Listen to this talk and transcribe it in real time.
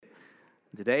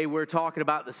Today we're talking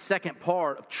about the second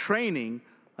part of training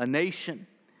a nation.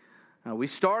 We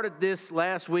started this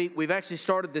last week. We've actually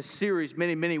started this series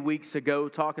many weeks ago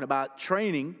talking about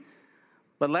training.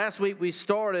 But last week we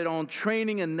started on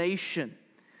training a nation.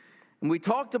 And we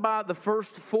talked about the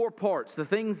first 4 parts, the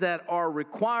things that are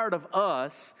required of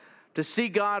us to see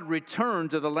God return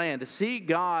to the land, to see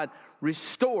God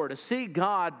restore, to see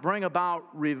God bring about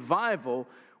revival,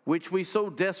 which we so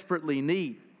desperately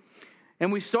need.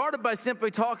 And we started by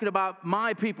simply talking about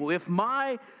my people. If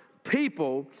my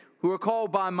people who are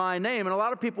called by my name, and a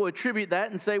lot of people attribute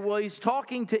that and say, well, he's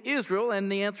talking to Israel,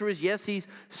 and the answer is yes, he's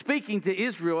speaking to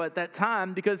Israel at that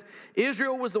time because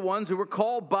Israel was the ones who were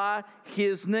called by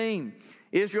his name.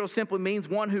 Israel simply means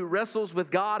one who wrestles with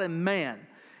God and man,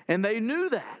 and they knew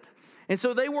that. And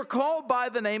so they were called by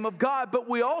the name of God, but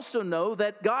we also know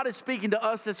that God is speaking to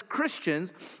us as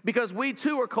Christians because we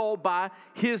too are called by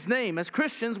his name. As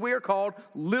Christians, we are called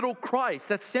little Christ.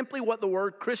 That's simply what the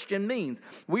word Christian means.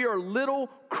 We are little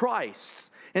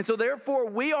Christs. And so therefore,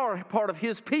 we are part of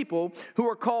his people who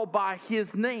are called by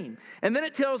his name. And then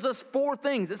it tells us 4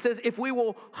 things. It says, if we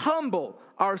will humble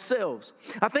ourselves.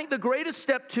 I think the greatest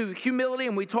step to humility,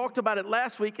 and we talked about it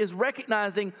last week, is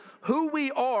recognizing who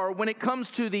we are when it comes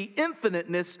to the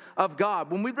infiniteness of God.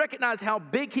 When we recognize how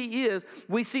big he is,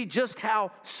 we see just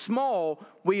how small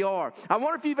we are. I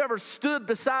wonder if you've ever stood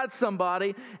beside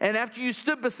somebody, and after you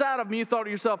stood beside them, you thought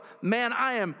to yourself, man,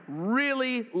 I am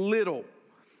really little.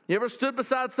 You ever stood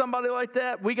beside somebody like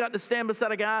that? We got to stand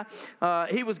beside a guy.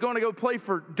 He was going to go play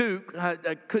for Duke.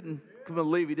 I couldn't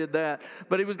believe he did that.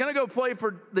 But he was going to go play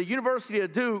for the University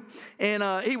of Duke,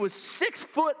 and he was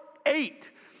 6'8".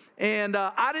 And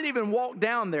I didn't even walk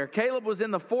down there. Caleb was in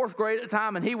the 4th grade at the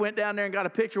time, and he went down there and got a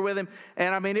picture with him.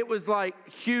 And I mean, it was like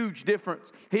huge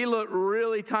difference. He looked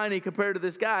really tiny compared to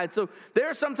this guy. And so there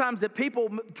are sometimes that people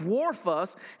dwarf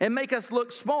us and make us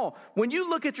look small. When you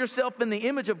look at yourself in the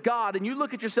image of God and you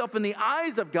look at yourself in the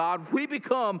eyes of God, we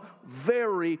become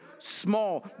very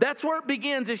small. That's where it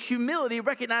begins, is humility,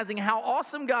 recognizing how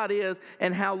awesome God is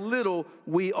and how little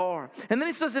we are. And then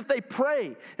he says if they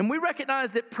pray, and we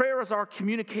recognize that prayer is our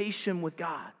communication with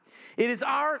God. It is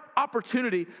our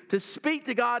opportunity to speak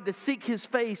to God, to seek his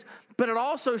face, but it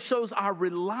also shows our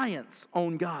reliance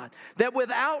on God, that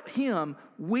without him,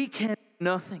 we can do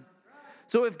nothing.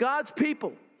 So if God's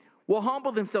people will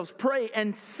humble themselves, pray,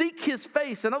 and seek his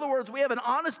face. In other words, we have an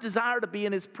honest desire to be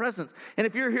in his presence. And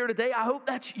if you're here today, I hope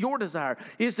that's your desire,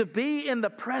 is to be in the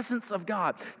presence of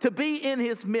God, to be in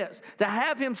his midst, to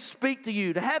have him speak to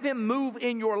you, to have him move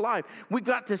in your life. We've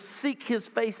got to seek his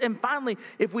face. And finally,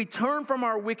 if we turn from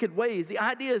our wicked ways, the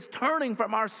idea is turning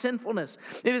from our sinfulness.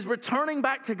 It is returning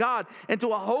back to God and to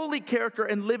a holy character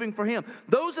and living for him.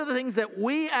 Those are the things that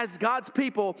we as God's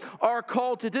people are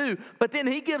called to do. But then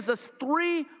he gives us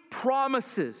 3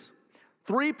 promises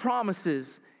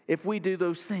if we do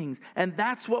those things. And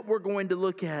that's what we're going to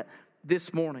look at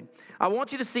this morning. I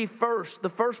want you to see first, the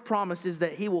first promise is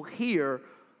that he will hear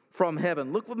from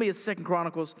heaven. Look with me at 2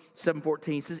 Chronicles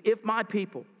 7:14. It says, if my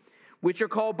people, which are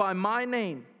called by my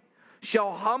name,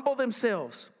 shall humble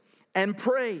themselves and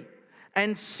pray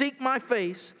and seek my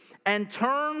face and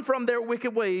turn from their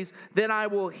wicked ways, then I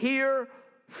will hear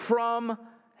from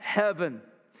heaven.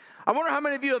 I wonder how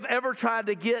many of you have ever tried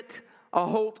to get a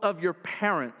hold of your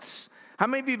parents. How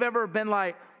many of you have ever been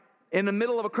like in the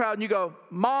middle of a crowd and you go,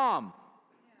 Mom,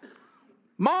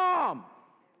 Mom,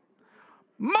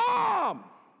 Mom.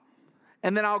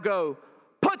 And then I'll go,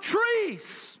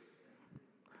 Patrice.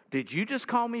 Did you just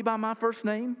call me by my first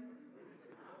name?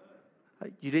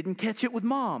 You didn't catch it with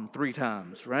Mom 3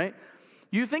 times, right?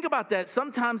 You think about that.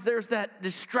 Sometimes there's that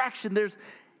distraction.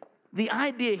 The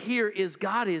idea here is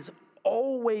God is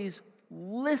always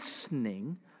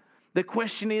listening. The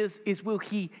question is will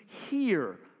he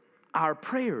hear our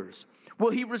prayers? Will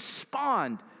he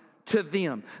respond to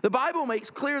them? The Bible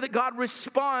makes clear that God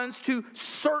responds to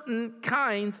certain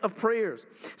kinds of prayers.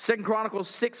 2 Chronicles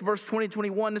 6 verse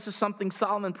 20-21, this is something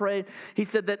Solomon prayed. He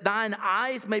said that thine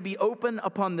eyes may be open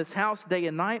upon this house day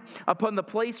and night, upon the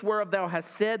place whereof thou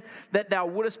hast said that thou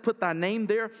wouldest put thy name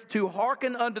there, to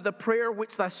hearken unto the prayer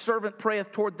which thy servant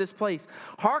prayeth toward this place.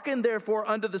 Hearken therefore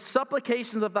unto the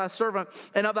supplications of thy servant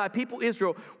and of thy people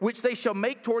Israel, which they shall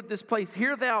make toward this place.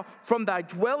 Hear thou from thy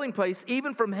dwelling place,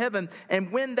 even from heaven,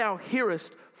 and when thou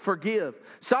hearest, forgive.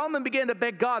 Solomon began to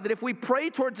beg God that if we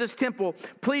pray towards this temple,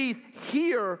 please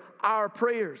hear our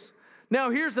prayers.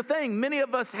 Now, here's the thing. Many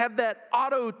of us have that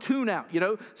auto tune out.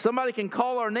 Somebody can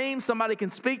call our name. Somebody can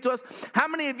speak to us. How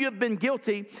many of you have been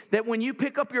guilty that when you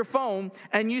pick up your phone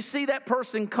and you see that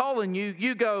person calling you,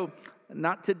 you go,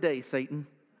 not today, Satan.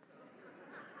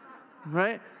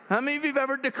 Right? How many of you have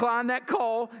ever declined that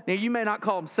call? Now, you may not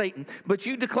call him Satan, but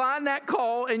you decline that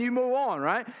call and you move on,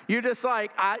 right? You're just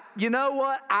like, you know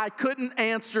what? I couldn't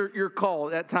answer your call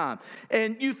at that time.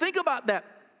 And you think about that.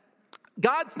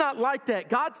 God's not like that.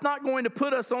 God's not going to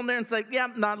put us on there and say, yeah,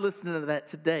 I'm not listening to that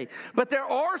today. But there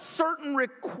are certain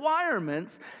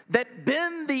requirements that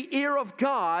bend the ear of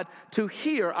God to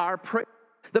hear our prayer.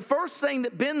 The first thing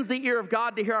that bends the ear of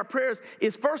God to hear our prayers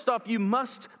is, first off, you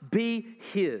must be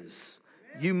His.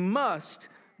 You must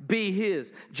be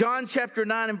His. John chapter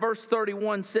 9 and verse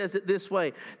 31 says it this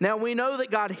way. Now we know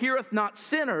that God heareth not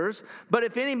sinners, but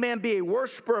if any man be a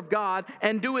worshiper of God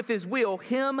and doeth His will,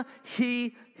 him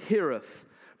He heareth.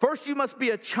 First, you must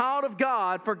be a child of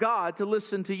God for God to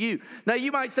listen to you. Now,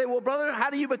 you might say, well, brother,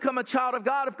 how do you become a child of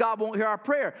God if God won't hear our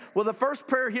prayer? Well, the first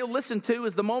prayer He'll listen to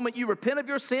is the moment you repent of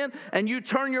your sin and you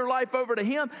turn your life over to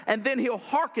Him, and then He'll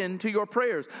hearken to your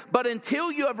prayers. But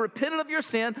until you have repented of your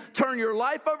sin, turn your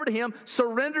life over to Him,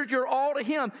 surrendered your all to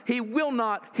Him, He will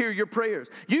not hear your prayers.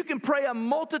 You can pray a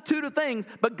multitude of things,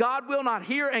 but God will not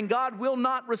hear and God will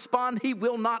not respond. He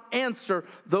will not answer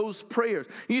those prayers.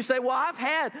 You say, well, I've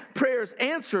had prayers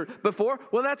answered before.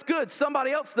 Well, that's good.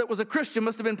 Somebody else that was a Christian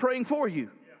must have been praying for you.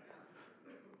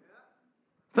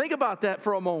 Think about that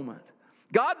for a moment.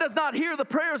 God does not hear the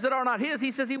prayers that are not His. He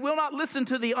says He will not listen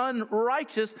to the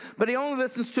unrighteous, but He only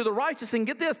listens to the righteous. And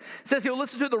get this, it says He'll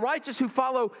listen to the righteous who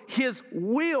follow His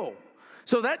will.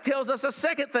 So that tells us a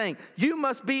second thing. You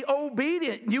must be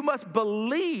obedient. You must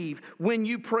believe when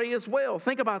you pray as well.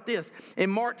 Think about this. In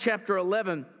Mark chapter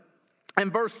 11, and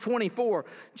verse 24,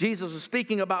 Jesus was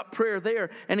speaking about prayer there,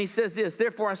 and He says this,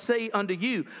 therefore I say unto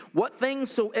you, what things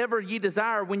soever ye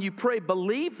desire when you pray,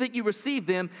 believe that you receive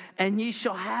them, and ye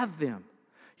shall have them.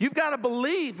 You've got to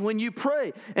believe when you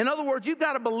pray. In other words, you've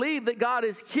got to believe that God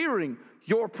is hearing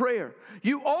your prayer.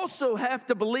 You also have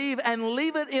to believe and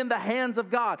leave it in the hands of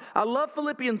God. I love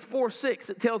Philippians 4:6.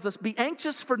 It tells us, be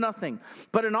anxious for nothing,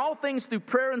 but in all things through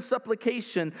prayer and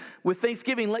supplication with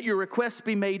thanksgiving, let your requests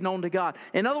be made known to God.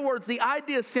 In other words, the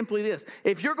idea is simply this.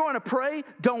 If you're going to pray,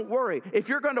 don't worry. If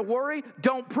you're going to worry,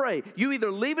 don't pray. You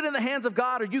either leave it in the hands of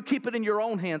God or you keep it in your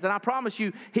own hands. And I promise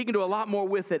you, He can do a lot more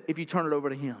with it if you turn it over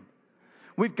to Him.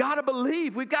 We've got to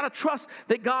believe. We've got to trust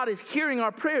that God is hearing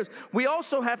our prayers. We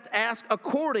also have to ask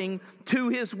according to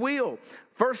His will.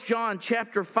 1 John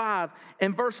chapter 5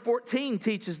 and verse 14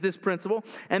 teaches this principle.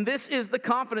 And this is the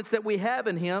confidence that we have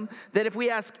in Him, that if we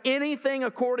ask anything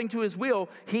according to His will,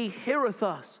 He heareth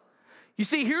us. You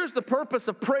see, here's the purpose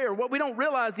of prayer. What we don't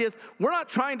realize is we're not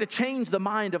trying to change the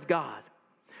mind of God.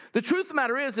 The truth of the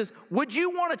matter is would you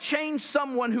want to change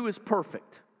someone who is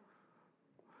perfect?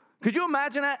 Could you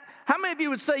imagine that? How many of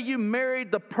you would say you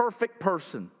married the perfect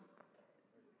person?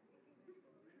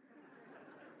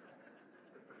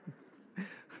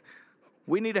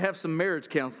 We need to have some marriage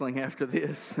counseling after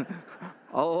this.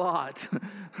 A lot.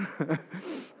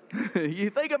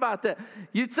 You think about that.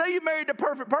 You'd say you married the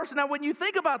perfect person. Now, when you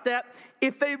think about that,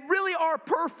 if they really are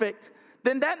perfect,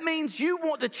 then that means you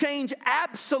want to change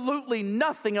absolutely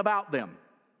nothing about them.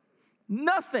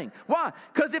 Nothing. Why?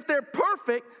 Because if they're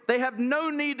perfect, they have no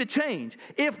need to change.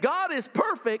 If God is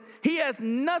perfect, He has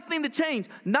nothing to change,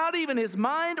 not even His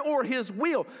mind or His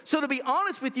will. So to be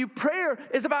honest with you, prayer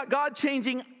is about God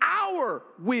changing our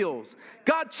wills,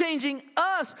 God changing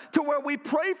us to where we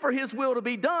pray for His will to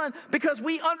be done because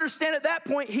we understand at that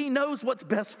point He knows what's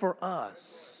best for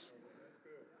us.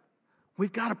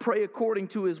 We've got to pray according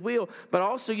to His will, but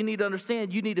also you need to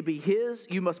understand you need to be His.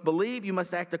 You must believe, you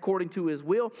must act according to His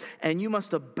will, and you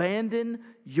must abandon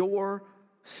your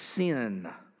sin.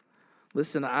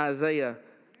 Listen to Isaiah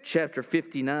chapter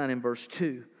 59 and verse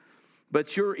 2.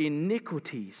 But your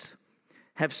iniquities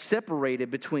have separated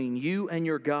between you and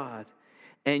your God,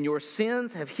 and your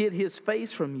sins have hid His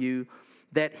face from you,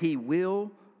 that He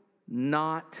will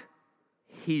not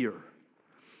hear.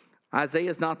 Isaiah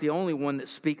is not the only one that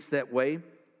speaks that way.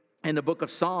 In the book of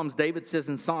Psalms, David says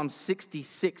in Psalm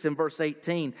 66 and verse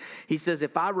 18, he says,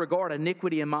 if I regard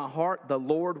iniquity in my heart, the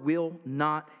Lord will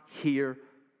not hear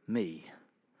me.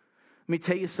 Let me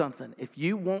tell you something. If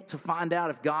you want to find out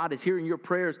if God is hearing your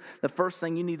prayers, the first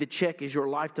thing you need to check is your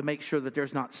life to make sure that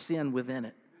there's not sin within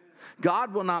it.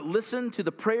 God will not listen to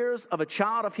the prayers of a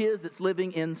child of His that's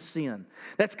living in sin.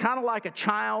 That's kind of like a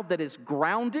child that is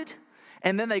grounded,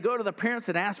 and then they go to the parents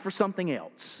and ask for something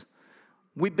else.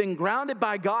 We've been grounded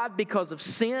by God because of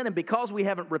sin, and because we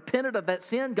haven't repented of that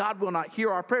sin, God will not hear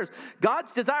our prayers.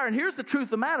 God's desire, and here's the truth of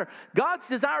the matter, God's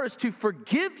desire is to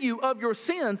forgive you of your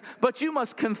sins, but you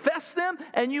must confess them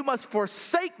and you must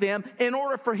forsake them in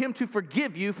order for Him to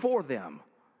forgive you for them.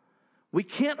 We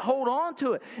can't hold on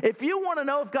to it. If you want to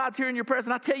know if God's hearing your prayers,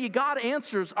 and I tell you, God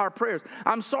answers our prayers.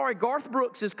 I'm sorry, Garth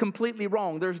Brooks is completely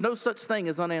wrong. There's no such thing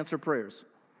as unanswered prayers.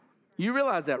 You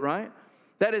realize that, right?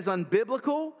 That is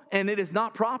unbiblical, and it is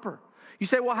not proper. You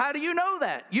say, well, how do you know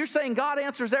that? You're saying God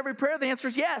answers every prayer? The answer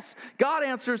is yes. God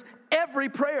answers every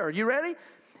prayer. You ready?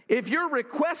 If your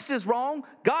request is wrong,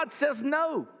 God says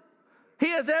no. He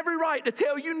has every right to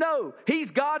tell you no. He's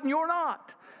God and you're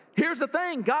not. Here's the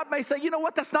thing. God may say, you know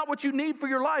what? That's not what you need for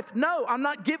your life. No, I'm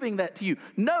not giving that to you.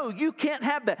 No, you can't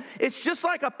have that. It's just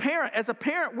like a parent. As a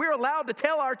parent, we're allowed to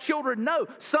tell our children no.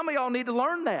 Some of y'all need to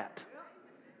learn that.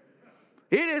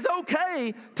 It is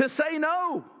okay to say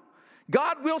no.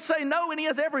 God will say no, and He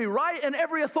has every right and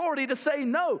every authority to say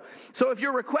no. So if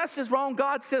your request is wrong,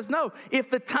 God says no. If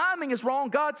the timing is wrong,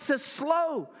 God says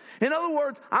slow. In other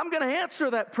words, I'm going to answer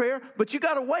that prayer, but you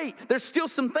got to wait. There's still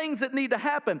some things that need to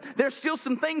happen. There's still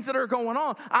some things that are going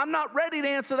on. I'm not ready to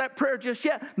answer that prayer just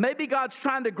yet. Maybe God's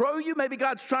trying to grow you. Maybe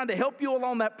God's trying to help you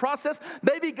along that process.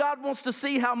 Maybe God wants to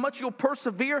see how much you'll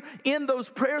persevere in those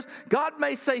prayers. God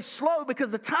may say slow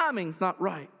because the timing's not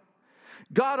right.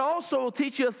 God also will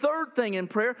teach you a third thing in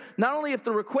prayer. Not only if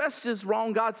the request is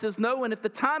wrong, God says no, and if the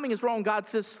timing is wrong, God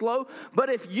says slow, but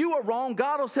if you are wrong,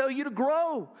 God will tell you to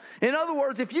grow. In other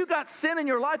words, if you got sin in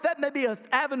your life, that may be an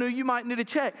avenue you might need to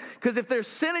check. Because if there's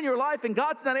sin in your life and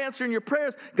God's not answering your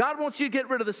prayers, God wants you to get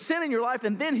rid of the sin in your life,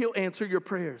 and then He'll answer your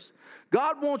prayers.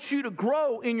 God wants you to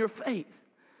grow in your faith.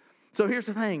 So here's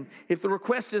the thing. If the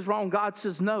request is wrong, God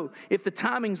says no. If the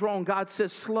timing's wrong, God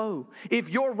says slow. If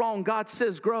you're wrong, God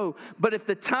says grow. But if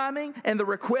the timing and the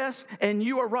request and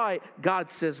you are right,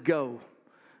 God says go.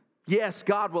 Yes,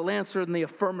 God will answer in the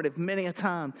affirmative many a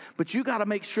time, but you got to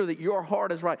make sure that your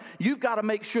heart is right. You've got to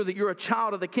make sure that you're a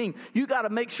child of the King. You got to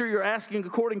make sure you're asking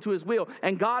according to His will,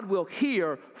 and God will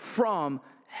hear from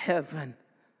heaven.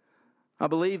 I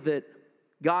believe that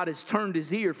God has turned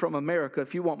His ear from America,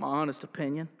 if you want my honest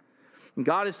opinion. And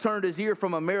God has turned His ear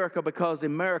from America because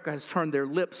America has turned their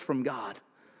lips from God.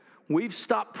 We've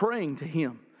stopped praying to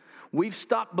Him. We've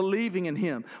stopped believing in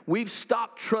Him. We've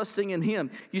stopped trusting in Him.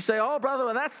 You say, oh, brother,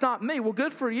 well, that's not me. Well,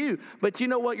 good for you. But you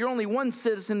know what? You're only one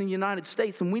citizen in the United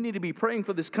States, and we need to be praying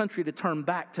for this country to turn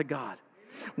back to God.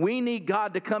 We need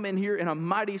God to come in here in a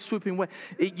mighty, swooping way.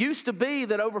 It used to be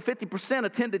that over 50%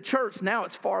 attended church. Now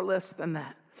it's far less than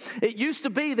that. It used to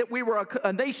be that we were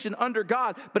a nation under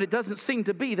God, but it doesn't seem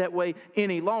to be that way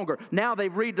any longer. Now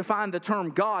they've redefined the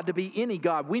term God to be any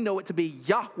God. We know it to be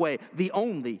Yahweh, the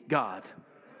only God.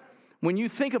 When you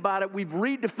think about it, we've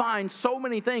redefined so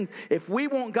many things. If we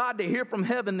want God to hear from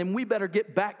heaven, then we better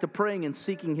get back to praying and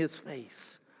seeking His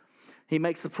face. He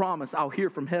makes the promise, I'll hear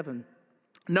from heaven.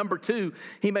 Number 2,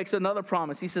 He makes another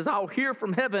promise. He says, I'll hear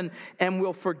from heaven and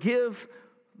will forgive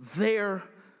their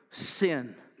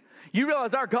sin. You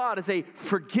realize our God is a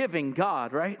forgiving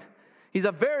God, right? He's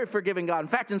a very forgiving God. In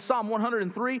fact, in Psalm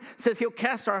 103, it says He'll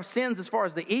cast our sins as far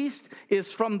as the east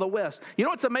is from the west. You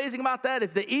know what's amazing about that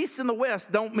is the east and the west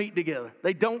don't meet together.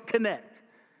 They don't connect.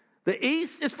 The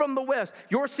east is from the west.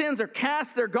 Your sins are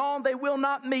cast, they're gone, they will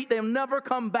not meet, they'll never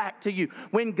come back to you.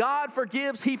 When God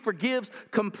forgives, He forgives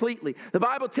completely. The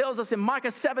Bible tells us in Micah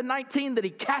 7:19 that He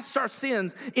casts our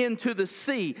sins into the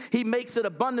sea. He makes it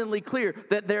abundantly clear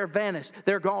that they're vanished,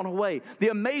 they're gone away. The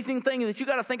amazing thing that you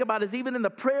got to think about is even in the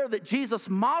prayer that Jesus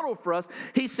modeled for us,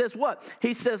 He says what?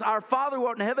 He says, our Father who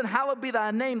art in heaven, hallowed be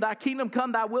Thy name, Thy kingdom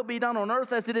come, Thy will be done on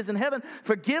earth as it is in heaven.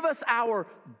 Forgive us our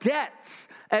debts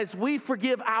as we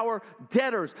forgive our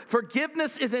debtors.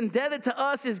 Forgiveness is indebted to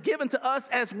us, is given to us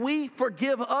as we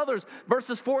forgive others.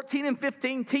 Verses 14 and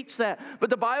 15 teach that. But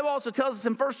the Bible also tells us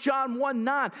in 1 John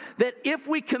 1:9 that if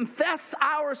we confess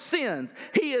our sins,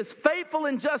 He is faithful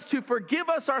and just to forgive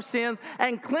us our sins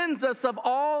and cleanse us of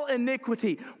all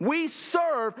iniquity. We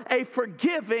serve a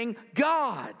forgiving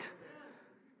God.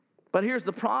 But here's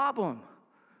the problem.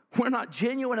 We're not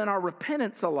genuine in our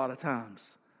repentance a lot of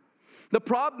times. The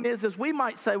problem is we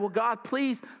might say, well, God,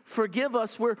 please forgive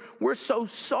us. We're so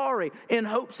sorry, in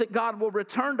hopes that God will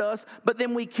return to us, but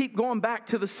then we keep going back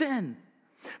to the sin.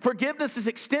 Forgiveness is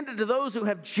extended to those who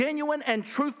have genuine and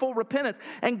truthful repentance,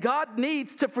 and God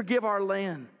needs to forgive our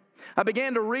land. I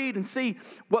began to read and see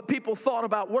what people thought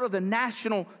about what are the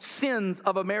national sins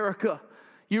of America.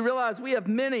 You realize we have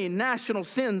many national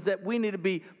sins that we need to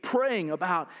be praying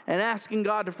about and asking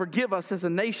God to forgive us as a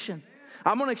nation.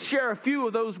 I'm going to share a few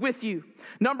of those with you.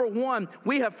 Number 1,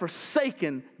 we have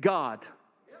forsaken God.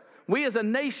 We as a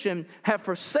nation have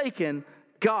forsaken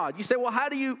God. You say, well,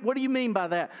 what do you mean by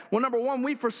that? Well, number one,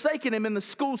 we've forsaken him in the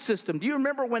school system. Do you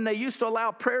remember when they used to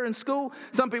allow prayer in school?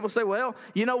 Some people say, well,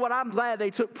 you know what? I'm glad they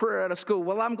took prayer out of school.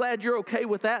 Well, I'm glad you're okay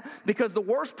with that, because the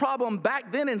worst problem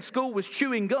back then in school was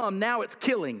chewing gum. Now it's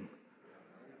killing.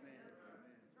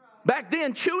 Back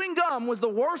then, chewing gum was the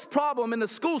worst problem in the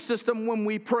school system when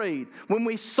we prayed, when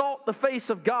we sought the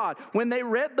face of God, when they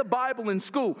read the Bible in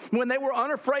school, when they were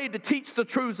unafraid to teach the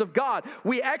truths of God.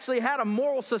 We actually had a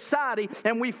moral society,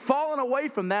 and we've fallen away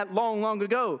from that long, long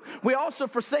ago. We also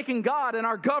forsaken God in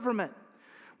our government.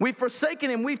 We've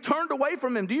forsaken him. We've turned away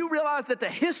from him. Do you realize that the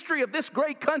history of this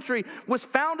great country was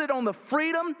founded on the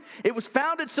freedom? It was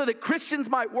founded so that Christians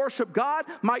might worship God,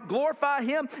 might glorify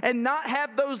him, and not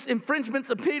have those infringements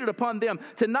impeded upon them,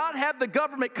 to not have the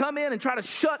government come in and try to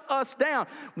shut us down.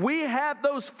 We have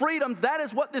those freedoms. That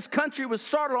is what this country was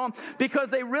started on, because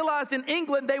they realized in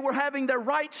England they were having their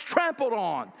rights trampled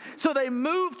on. So they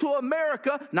moved to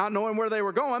America, not knowing where they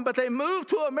were going, but they moved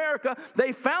to America.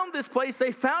 They found this place.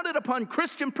 They found it upon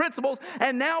Christian principles,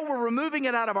 and now we're removing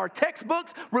it out of our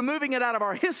textbooks, removing it out of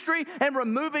our history, and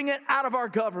removing it out of our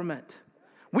government.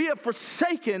 We have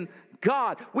forsaken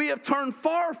God. We have turned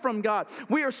far from God.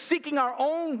 We are seeking our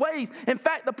own ways. In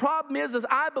fact, the problem is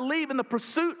I believe in the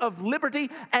pursuit of liberty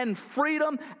and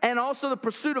freedom, and also the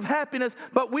pursuit of happiness,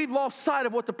 but we've lost sight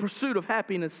of what the pursuit of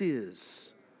happiness is.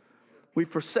 We've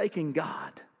forsaken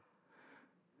God.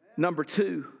 Number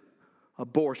two,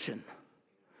 abortion.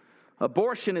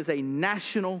 Abortion is a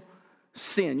national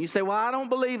sin. You say, well, I don't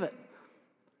believe it.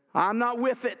 I'm not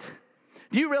with it.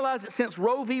 Do you realize that since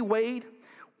Roe v. Wade,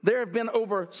 there have been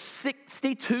over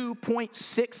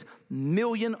 62.6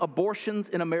 million abortions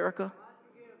in America?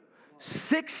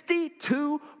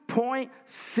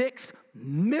 62.6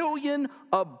 million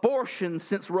abortions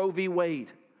since Roe v.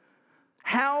 Wade.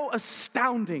 How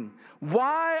astounding.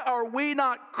 Why are we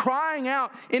not crying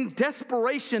out in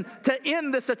desperation to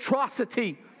end this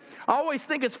atrocity? I always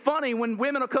think it's funny when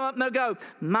women will come up and they'll go,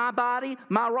 my body,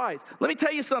 my rights. Let me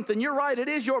tell you something. You're right. It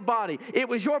is your body. It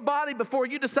was your body before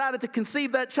you decided to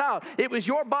conceive that child. It was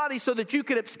your body so that you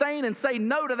could abstain and say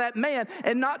no to that man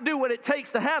and not do what it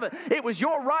takes to have it. It was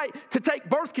your right to take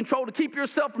birth control to keep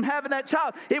yourself from having that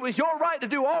child. It was your right to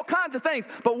do all kinds of things.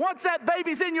 But once that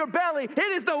baby's in your belly,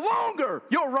 it is no longer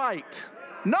your right.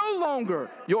 No longer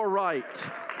your right.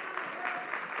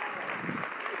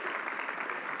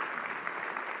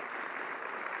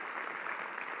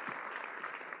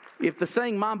 If the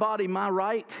saying, my body, my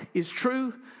right, is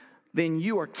true, then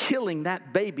you are killing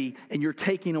that baby and you're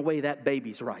taking away that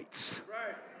baby's rights.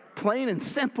 Right. Plain and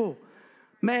simple.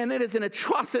 Man, it is an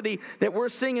atrocity that we're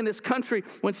seeing in this country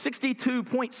when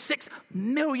 62.6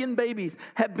 million babies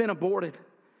have been aborted.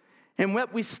 And when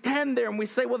we stand there and we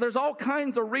say, well, there's all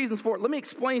kinds of reasons for it. Let me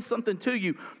explain something to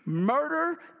you.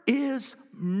 Murder is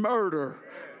murder.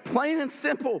 Plain and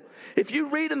simple. If you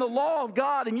read in the law of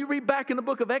God and you read back in the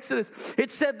book of Exodus,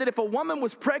 it said that if a woman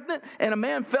was pregnant and a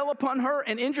man fell upon her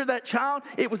and injured that child,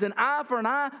 it was an eye for an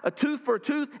eye, a tooth for a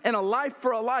tooth, and a life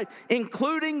for a life,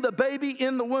 including the baby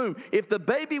in the womb. If the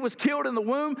baby was killed in the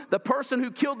womb, the person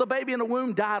who killed the baby in the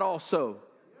womb died also.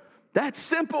 That's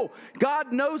simple.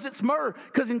 God knows it's murder,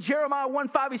 because in Jeremiah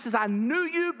 1:5 he says, I knew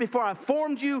you before I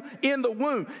formed you in the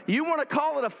womb. You want to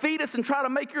call it a fetus and try to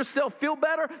make yourself feel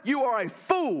better? You are a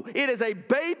fool. It is a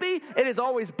baby. It has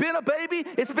always been a baby.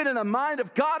 It's been in the mind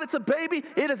of God. It's a baby.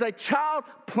 It is a child,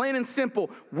 plain and simple.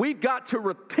 We've got to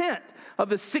repent of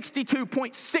the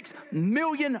 62.6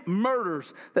 million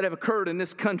murders that have occurred in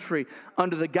this country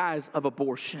under the guise of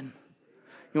abortion.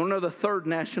 You want to know the third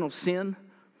national sin?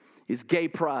 Is gay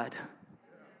pride.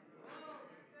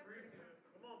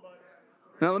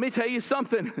 Now, let me tell you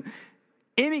something.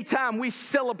 Anytime we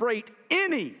celebrate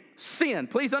any sin,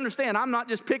 please understand, I'm not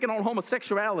just picking on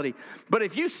homosexuality, but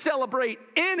if you celebrate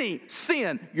any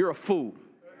sin, you're a fool.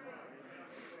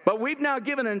 But we've now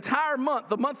given an entire month,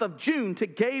 the month of June, to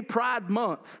Gay Pride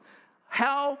Month.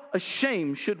 How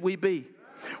ashamed should we be?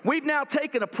 We've now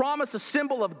taken a promise, a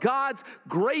symbol of God's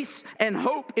grace and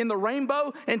hope in the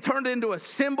rainbow, and turned it into a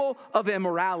symbol of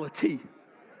immorality.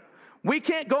 We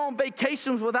can't go on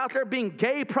vacations without there being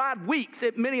gay pride weeks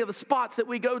at many of the spots that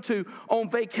we go to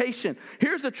on vacation.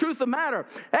 Here's the truth of the matter.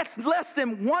 That's less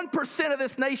than 1% of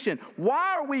this nation.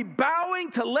 Why are we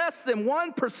bowing to less than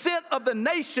 1% of the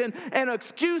nation and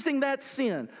excusing that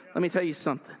sin? Let me tell you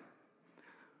something.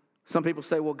 Some people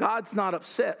say, well, God's not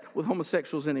upset with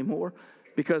homosexuals anymore,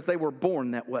 because they were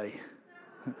born that way.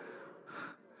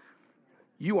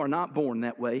 You are not born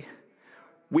that way.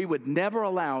 We would never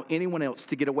allow anyone else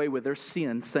to get away with their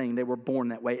sin saying they were born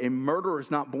that way. A murderer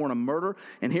is not born a murderer.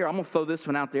 And here, I'm going to throw this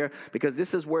one out there because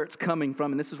this is where it's coming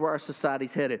from and this is where our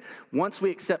society's headed. Once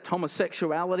we accept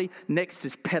homosexuality, next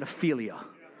is pedophilia.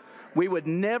 We would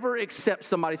never accept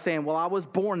somebody saying, well, I was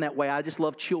born that way. I just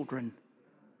love children.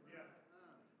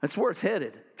 That's where it's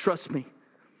headed. Trust me.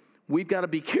 We've got to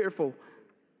be careful.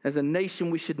 As a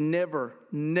nation, we should never,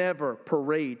 never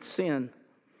parade sin.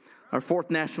 Our fourth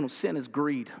national sin is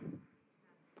greed.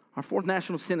 Our fourth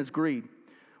national sin is greed.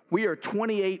 We are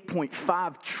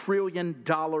 $28.5 trillion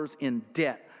in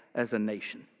debt as a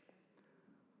nation.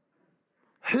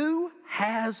 Who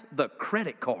has the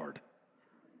credit card?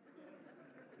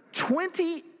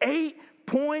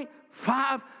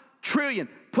 $28.5 trillion.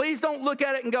 Please don't look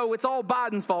at it and go, it's all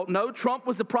Biden's fault. No, Trump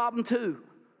was the problem too.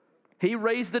 He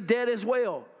raised the debt as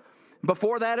well.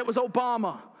 Before that, it was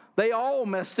Obama. They all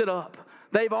messed it up.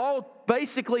 They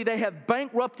have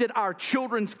bankrupted our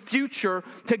children's future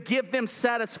to give them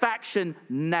satisfaction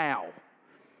now.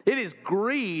 It is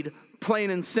greed, plain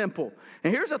and simple.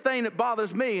 And here's the thing that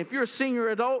bothers me. If you're a senior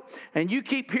adult and you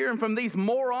keep hearing from these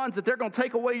morons that they're going to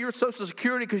take away your Social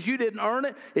Security because you didn't earn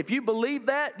it, if you believe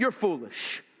that, you're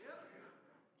foolish.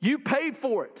 You paid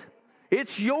for it.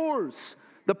 It's yours.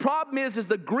 The problem is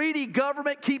the greedy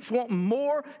government keeps wanting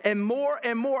more and more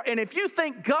and more. And if you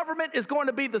think government is going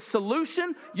to be the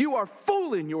solution, you are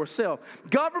fooling yourself.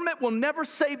 Government will never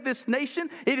save this nation.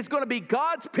 It is going to be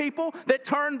God's people that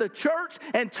turn the church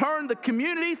and turn the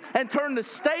communities and turn the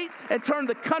states and turn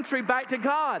the country back to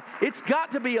God. It's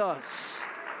got to be us.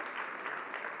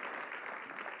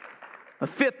 A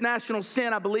fifth national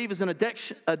sin, I believe, is an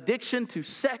addiction to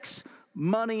sex,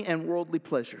 money, and worldly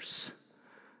pleasures.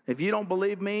 If you don't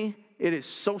believe me, it is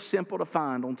so simple to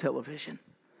find on television.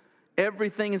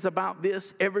 Everything is about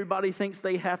this. Everybody thinks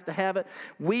they have to have it.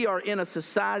 We are in a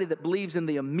society that believes in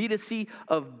the immediacy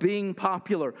of being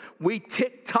popular. We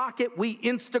TikTok it, we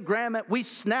Instagram it, we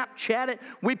Snapchat it.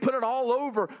 We put it all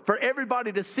over for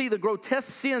everybody to see the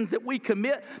grotesque sins that we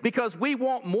commit because we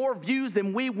want more views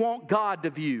than we want God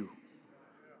to view.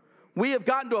 We have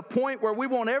gotten to a point where we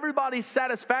want everybody's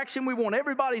satisfaction, we want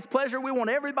everybody's pleasure, we want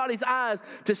everybody's eyes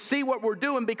to see what we're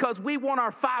doing because we want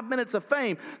our 5 minutes of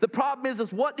fame. The problem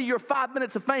is what do your 5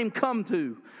 minutes of fame come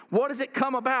to? What does it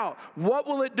come about? What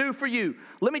will it do for you?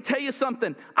 Let me tell you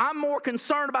something. I'm more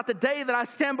concerned about the day that I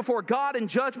stand before God in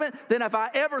judgment than if I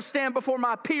ever stand before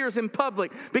my peers in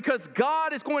public because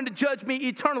God is going to judge me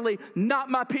eternally, not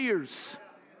my peers.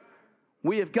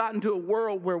 We have gotten to a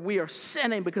world where we are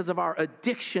sinning because of our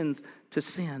addictions to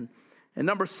sin. And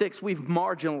number 6, we've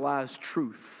marginalized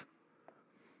truth.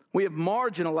 We have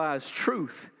marginalized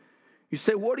truth. You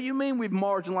say, what do you mean we've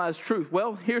marginalized truth?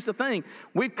 Well, here's the thing.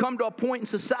 We've come to a point in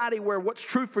society where what's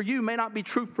true for you may not be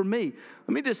true for me.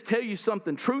 Let me just tell you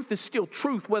something. Truth is still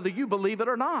truth whether you believe it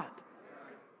or not.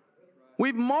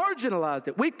 We've marginalized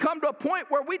it. We've come to a point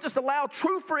where we just allow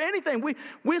truth for anything.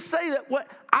 We say that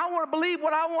I want to believe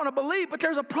what I want to believe, but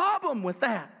there's a problem with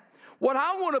that. What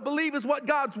I want to believe is what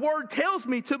God's word tells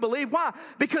me to believe. Why?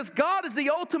 Because God is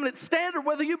the ultimate standard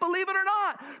whether you believe it or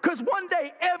not. Because one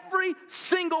day every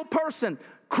single person,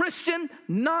 Christian,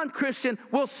 non-Christian,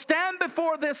 will stand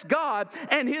before this God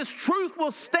and His truth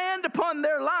will stand upon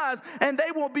their lives and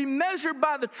they will be measured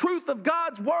by the truth of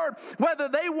God's word, whether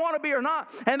they want to be or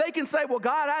not. And they can say, well,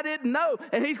 God, I didn't know.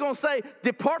 And He's going to say,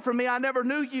 depart from me, I never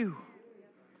knew you.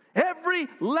 Every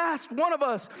last one of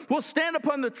us will stand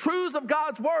upon the truths of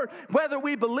God's word, whether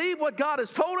we believe what God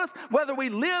has told us, whether we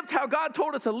lived how God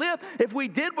told us to live, if we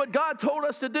did what God told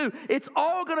us to do. It's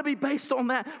all going to be based on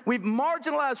that. We've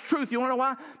marginalized truth. You want to know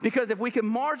why? Because if we can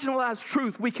marginalize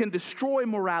truth, we can destroy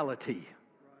morality.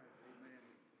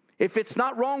 If it's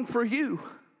not wrong for you,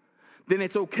 then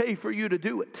it's okay for you to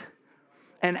do it.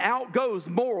 And out goes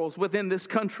morals within this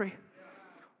country.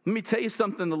 Let me tell you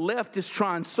something. The left is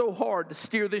trying so hard to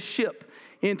steer this ship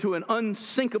into an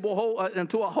unsinkable hole,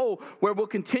 into a hole where we'll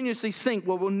continuously sink,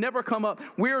 where we'll never come up.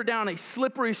 We're down a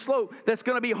slippery slope that's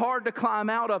going to be hard to climb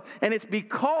out of. And it's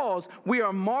because we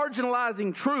are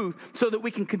marginalizing truth so that we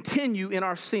can continue in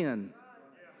our sin.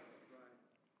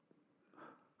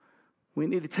 We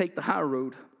need to take the high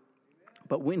road,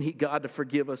 but we need God to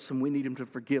forgive us, and we need Him to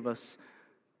forgive us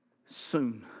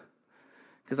soon.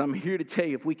 Because I'm here to tell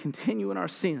you, if we continue in our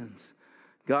sins,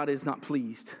 God is not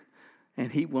pleased.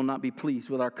 And He will not be pleased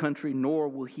with our country, nor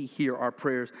will He hear our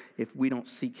prayers if we don't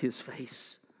seek His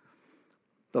face.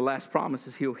 The last promise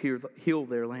is He'll heal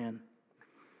their land.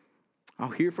 I'll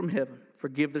hear from heaven,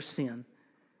 forgive their sin,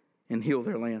 and heal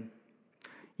their land.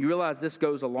 You realize this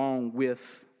goes along with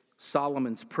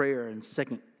Solomon's prayer in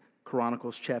 2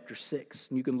 Chronicles chapter 6.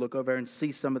 And you can look over and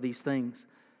see some of these things.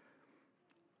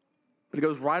 But it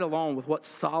goes right along with what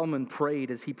Solomon prayed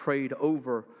as he prayed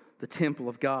over the temple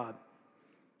of God.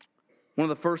 One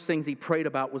of the first things he prayed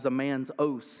about was a man's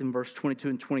oaths in verse 22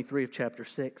 and 23 of chapter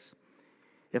 6.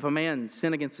 If a man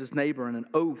sin against his neighbor and an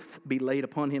oath be laid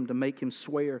upon him to make him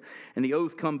swear, and the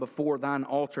oath come before thine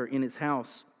altar in his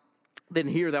house, then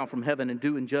hear thou from heaven, and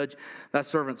do and judge thy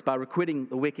servants by requiting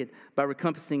the wicked, by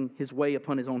recompassing his way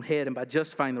upon his own head, and by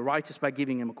justifying the righteous, by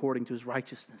giving him according to his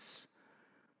righteousness.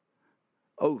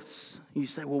 Oaths. You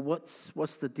say, well,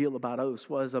 what's the deal about oaths?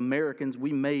 Well, as Americans,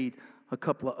 we made a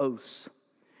couple of oaths.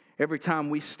 Every time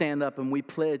we stand up and we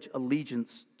pledge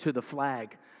allegiance to the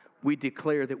flag, we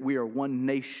declare that we are one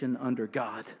nation under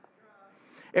God.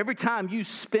 Every time you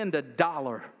spend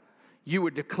 $1, you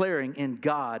are declaring in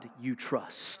God you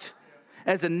trust.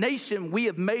 As a nation, we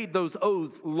have made those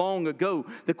oaths long ago.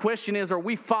 The question is, are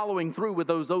we following through with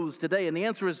those oaths today? And the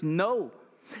answer is no.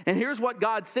 And here's what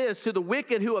God says: to the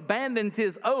wicked who abandons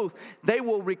his oath, they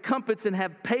will recompense and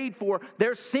have paid for.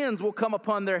 Their sins will come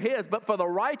upon their heads. But for the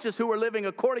righteous who are living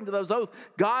according to those oaths,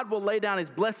 God will lay down his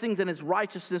blessings and his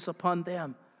righteousness upon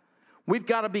them. We've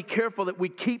got to be careful that we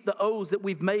keep the oaths that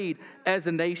we've made as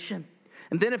a nation.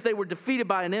 And then if they were defeated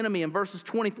by an enemy, in verses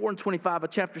 24 and 25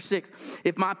 of chapter 6,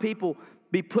 if my people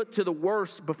be put to the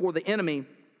worst before the enemy,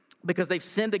 because they've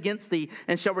sinned against thee,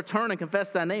 and shall return and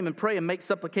confess thy name, and pray and make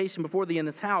supplication before thee in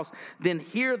this house, then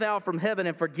hear thou from heaven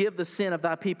and forgive the sin of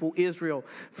thy people Israel.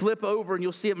 Flip over and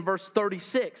you'll see it in verse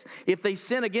 36. If they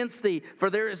sin against thee, for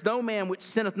there is no man which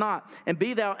sinneth not, and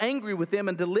be thou angry with them,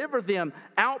 and deliver them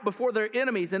out before their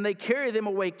enemies, and they carry them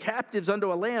away captives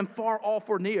unto a land far off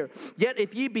or near. Yet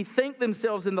if ye bethink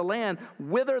themselves in the land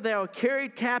whither they are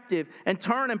carried captive, and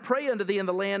turn and pray unto thee in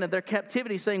the land of their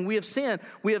captivity, saying, we have sinned,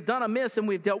 we have done amiss, and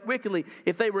we have dealt wickedly.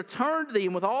 If they return to thee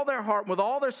and with all their heart, and with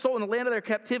all their soul in the land of their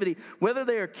captivity, whether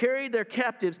they are carried their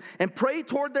captives, and pray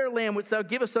toward their land which thou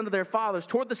givest unto their fathers,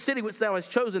 toward the city which thou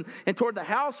hast chosen, and toward the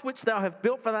house which thou hast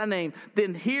built for thy name,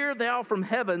 then hear thou from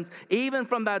heavens, even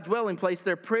from thy dwelling place,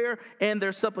 their prayer and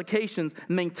their supplications.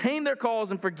 Maintain their cause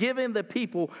and forgive the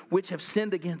people which have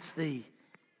sinned against thee.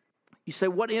 You say,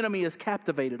 what enemy has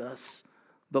captivated us?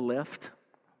 The left.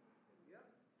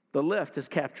 The left has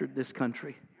captured this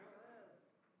country.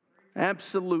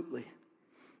 Absolutely.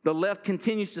 The left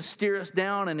continues to steer us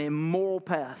down an immoral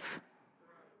path.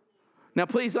 Now,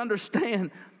 please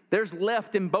understand, there's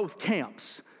left in both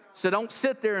camps. So don't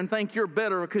sit there and think you're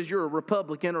better because you're a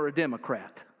Republican or a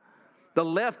Democrat. The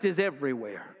left is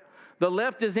everywhere. The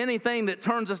left is anything that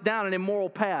turns us down an immoral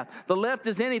path. The left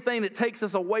is anything that takes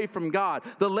us away from God.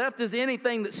 The left is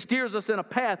anything that steers us in a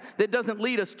path that doesn't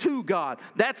lead us to God.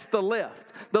 That's the left.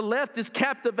 The left has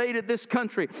captivated this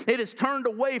country. It has turned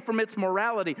away from its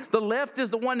morality. The left is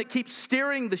the one that keeps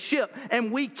steering the ship,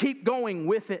 and we keep going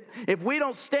with it. If we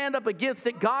don't stand up against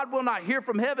it, God will not hear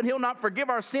from heaven. He'll not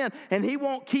forgive our sin, and He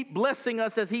won't keep blessing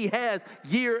us as He has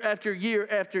year after year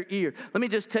after year. Let me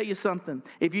just tell you something.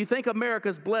 If you think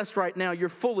America's blessed right now, you're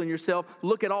fooling yourself.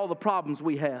 Look at all the problems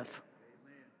we have.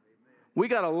 We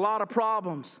got a lot of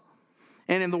problems.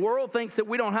 And the world thinks that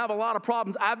we don't have a lot of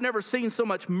problems. I've never seen so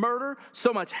much murder,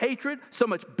 so much hatred, so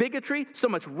much bigotry, so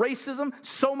much racism,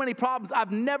 so many problems.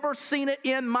 I've never seen it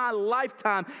in my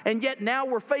lifetime. And yet now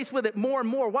we're faced with it more and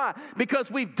more. Why? Because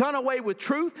we've done away with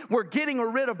truth. We're getting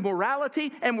rid of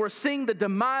morality, and we're seeing the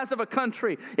demise of a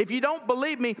country. If you don't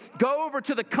believe me, go over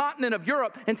to the continent of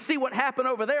Europe and see what happened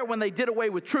over there when they did away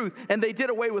with truth and they did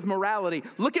away with morality.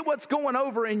 Look at what's going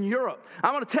over in Europe.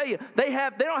 I'm going to tell you, they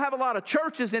don't have a lot of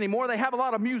churches anymore. They have a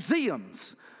lot of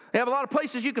museums. They have a lot of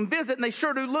places you can visit, and they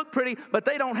sure do look pretty, but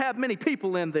they don't have many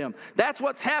people in them. That's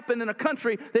what's happened in a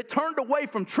country that turned away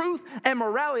from truth and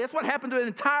morality. That's what happened to an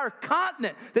entire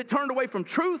continent that turned away from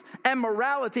truth and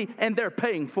morality, and they're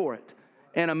paying for it.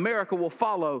 And America will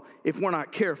follow if we're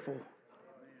not careful.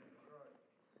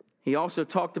 He also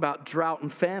talked about drought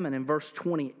and famine in verse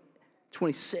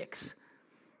 26.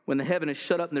 When the heaven is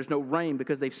shut up and there's no rain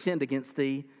because they've sinned against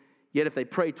thee, yet if they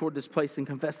pray toward this place and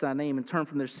confess thy name and turn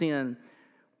from their sin,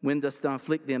 when dost thou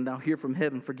afflict them? Thou hear from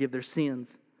heaven, forgive their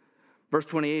sins. Verse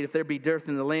 28, if there be dearth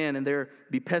in the land, and there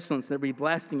be pestilence, there be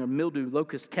blasting or mildew,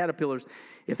 locusts, caterpillars,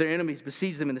 if their enemies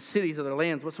besiege them in the cities of their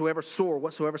lands, whatsoever sore,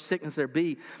 whatsoever sickness there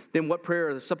be, then what prayer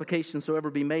or supplication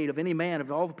soever be made of any man, of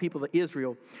all the people of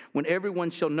Israel, when everyone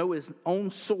shall know his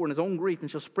own sore and his own grief, and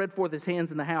shall spread forth his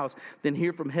hands in the house, then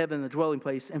hear from heaven in the dwelling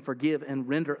place, and forgive and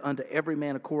render unto every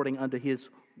man according unto his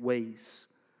ways.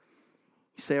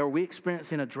 You say, are we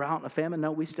experiencing a drought and a famine?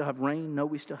 No, we still have rain. No,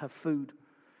 we still have food.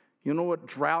 You know what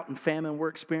drought and famine we're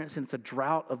experiencing? It's a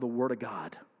drought of the Word of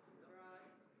God.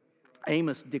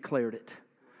 Amos declared it.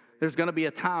 there's going to be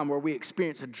a time where we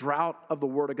experience a drought of the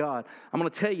Word of God. I'm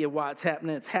going to tell you why it's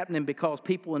happening. It's happening because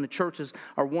people in the churches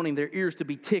are wanting their ears to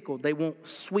be tickled. They want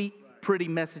sweet, pretty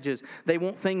messages. They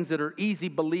want things that are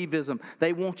easy believism.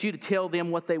 They want you to tell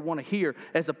them what they want to hear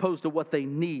as opposed to what they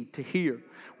need to hear.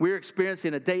 We're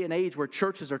experiencing a day and age where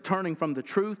churches are turning from the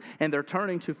truth and they're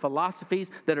turning to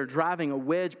philosophies that are driving a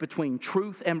wedge between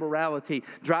truth and morality,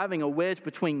 driving a wedge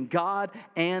between God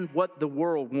and what the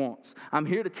world wants. I'm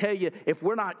here to tell you, if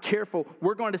we're not careful,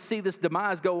 we're going to see this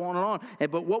demise go on and on.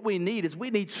 But what we need is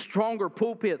we need stronger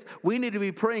pulpits. We need to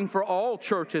be praying for all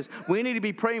churches. We need to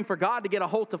be praying for God to get a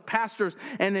hold of pastors.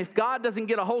 And if God doesn't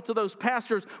get a hold of those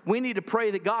pastors, we need to pray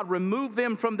that God remove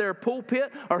them from their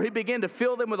pulpit, or He begin to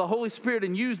fill them with the Holy Spirit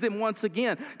and use them once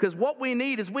again. Because what we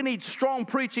need is we need strong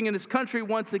preaching in this country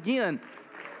once again.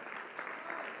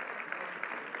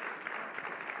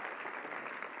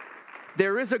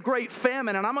 There is a great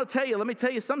famine, and I'm going to tell you, let me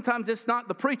tell you, sometimes it's not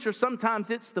the preacher, sometimes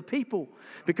it's the people.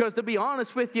 Because to be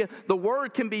honest with you, the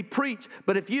word can be preached,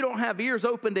 but if you don't have ears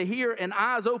open to hear and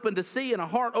eyes open to see and a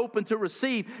heart open to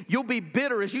receive, you'll be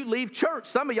bitter as you leave church.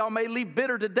 Some of y'all may leave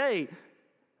bitter today.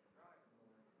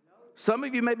 Some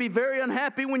of you may be very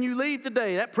unhappy when you leave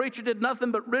today. That preacher did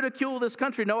nothing but ridicule this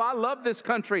country. No, I love this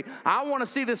country. I want to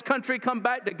see this country come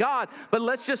back to God. But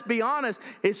let's just be honest.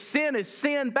 If sin is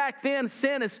sin back then,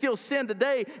 sin is still sin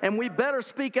today. And we better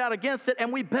speak out against it,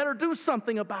 and we better do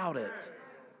something about it.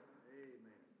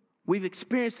 We've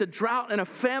experienced a drought and a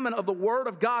famine of the Word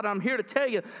of God. I'm here to tell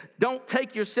you, don't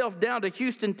take yourself down to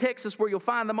Houston, Texas, where you'll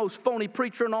find the most phony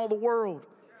preacher in all the world.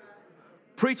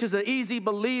 Preaches an easy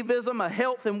believism, a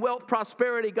health and wealth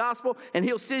prosperity gospel, and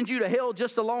he'll send you to hell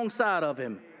just alongside of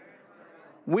him.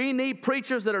 We need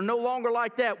preachers that are no longer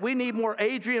like that. We need more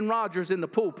Adrian Rogers in the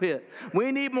pulpit.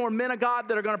 We need more men of God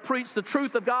that are going to preach the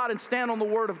truth of God and stand on the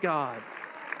Word of God.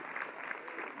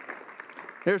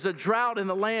 There's a drought in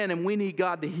the land, and we need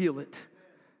God to heal it.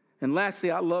 And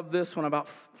lastly, I love this one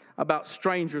about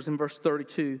strangers in verse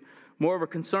 32. Moreover,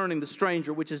 concerning the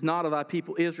stranger, which is not of thy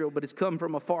people Israel, but is come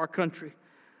from a far country,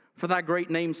 for thy great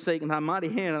name's sake, and thy mighty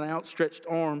hand and thy outstretched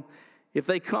arm, if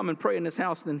they come and pray in this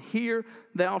house, then hear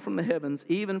thou from the heavens,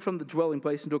 even from the dwelling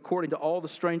place, and do according to all the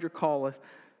stranger calleth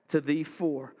to thee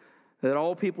for, that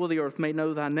all people of the earth may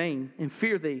know thy name, and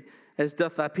fear thee, as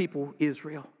doth thy people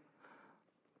Israel.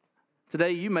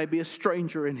 Today, you may be a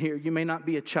stranger in here. You may not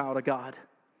be a child of God.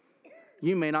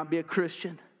 You may not be a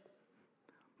Christian.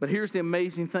 But here's the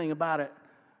amazing thing about it.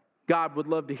 God would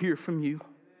love to hear from you.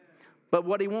 But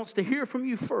what He wants to hear from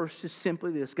you first is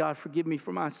simply this: God, forgive me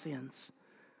for my sins.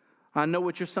 I know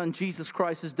what your Son Jesus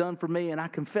Christ has done for me, and I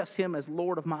confess Him as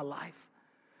Lord of my life.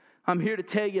 I'm here to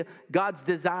tell you, God's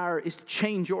desire is to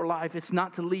change your life. It's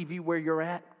not to leave you where you're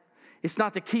at. It's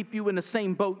not to keep you in the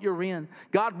same boat you're in.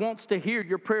 God wants to hear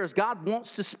your prayers. God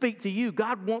wants to speak to you.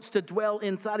 God wants to dwell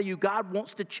inside of you. God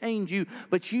wants to change you.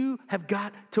 But you have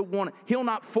got to want it. He'll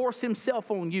not force Himself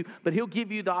on you, but He'll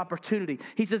give you the opportunity.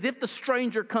 He says if the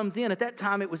stranger comes in, at that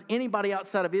time it was anybody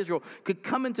outside of Israel, could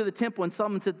come into the temple, and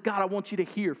someone said, God, I want you to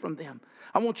hear from them.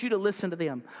 I want you to listen to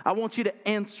them. I want you to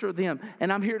answer them.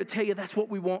 And I'm here to tell you that's what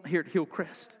we want here at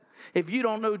Hillcrest. If you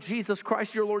don't know Jesus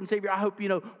Christ, your Lord and Savior, I hope you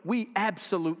know we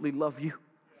absolutely love you.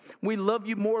 We love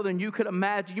you more than you could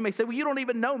imagine. You may say, well, you don't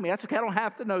even know me. That's okay. I don't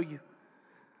have to know you.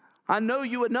 I know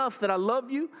you enough that I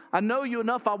love you. I know you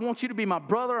enough I want you to be my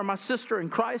brother or my sister in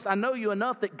Christ. I know you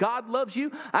enough that God loves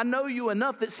you. I know you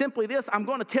enough that simply this, I'm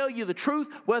going to tell you the truth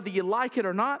whether you like it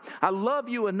or not. I love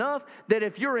you enough that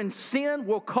if you're in sin,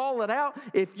 we'll call it out.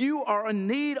 If you are in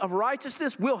need of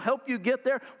righteousness, we'll help you get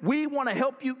there. We want to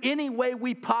help you any way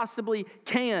we possibly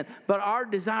can. But our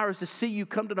desire is to see you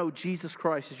come to know Jesus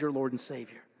Christ as your Lord and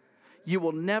Savior. You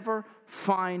will never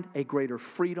find a greater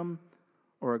freedom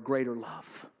or a greater love.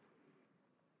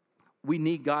 We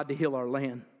need God to heal our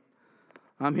land.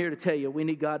 I'm here to tell you, we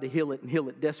need God to heal it and heal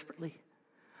it desperately.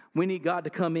 We need God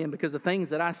to come in because the things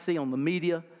that I see on the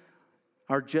media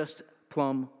are just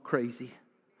plumb crazy.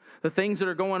 The things that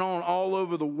are going on all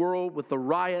over the world with the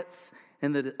riots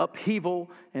and the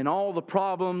upheaval and all the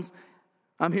problems,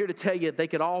 I'm here to tell you they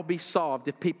could all be solved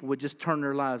if people would just turn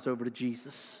their lives over to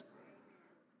Jesus.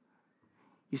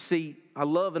 You see, I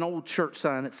love an old church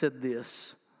sign that said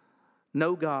this: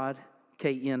 no God,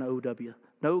 K-N-O-W.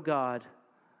 No God,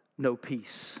 no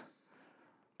peace.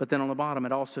 But then on the bottom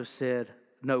it also said,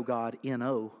 no God,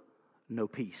 N-O, no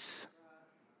peace.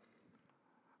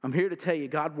 I'm here to tell you,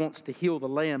 God wants to heal the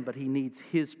land, but He needs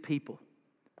His people.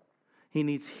 He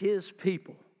needs His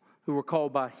people who are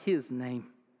called by His name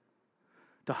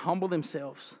to humble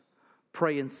themselves,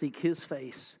 pray and seek His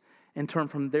face, and turn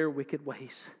from their wicked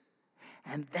ways.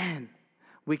 And then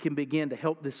we can begin to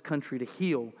help this country to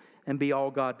heal and be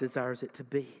all God desires it to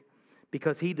be,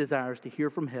 because He desires to hear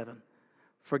from heaven,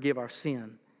 forgive our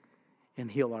sin,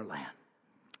 and heal our land.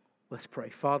 Let's pray.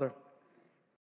 Father,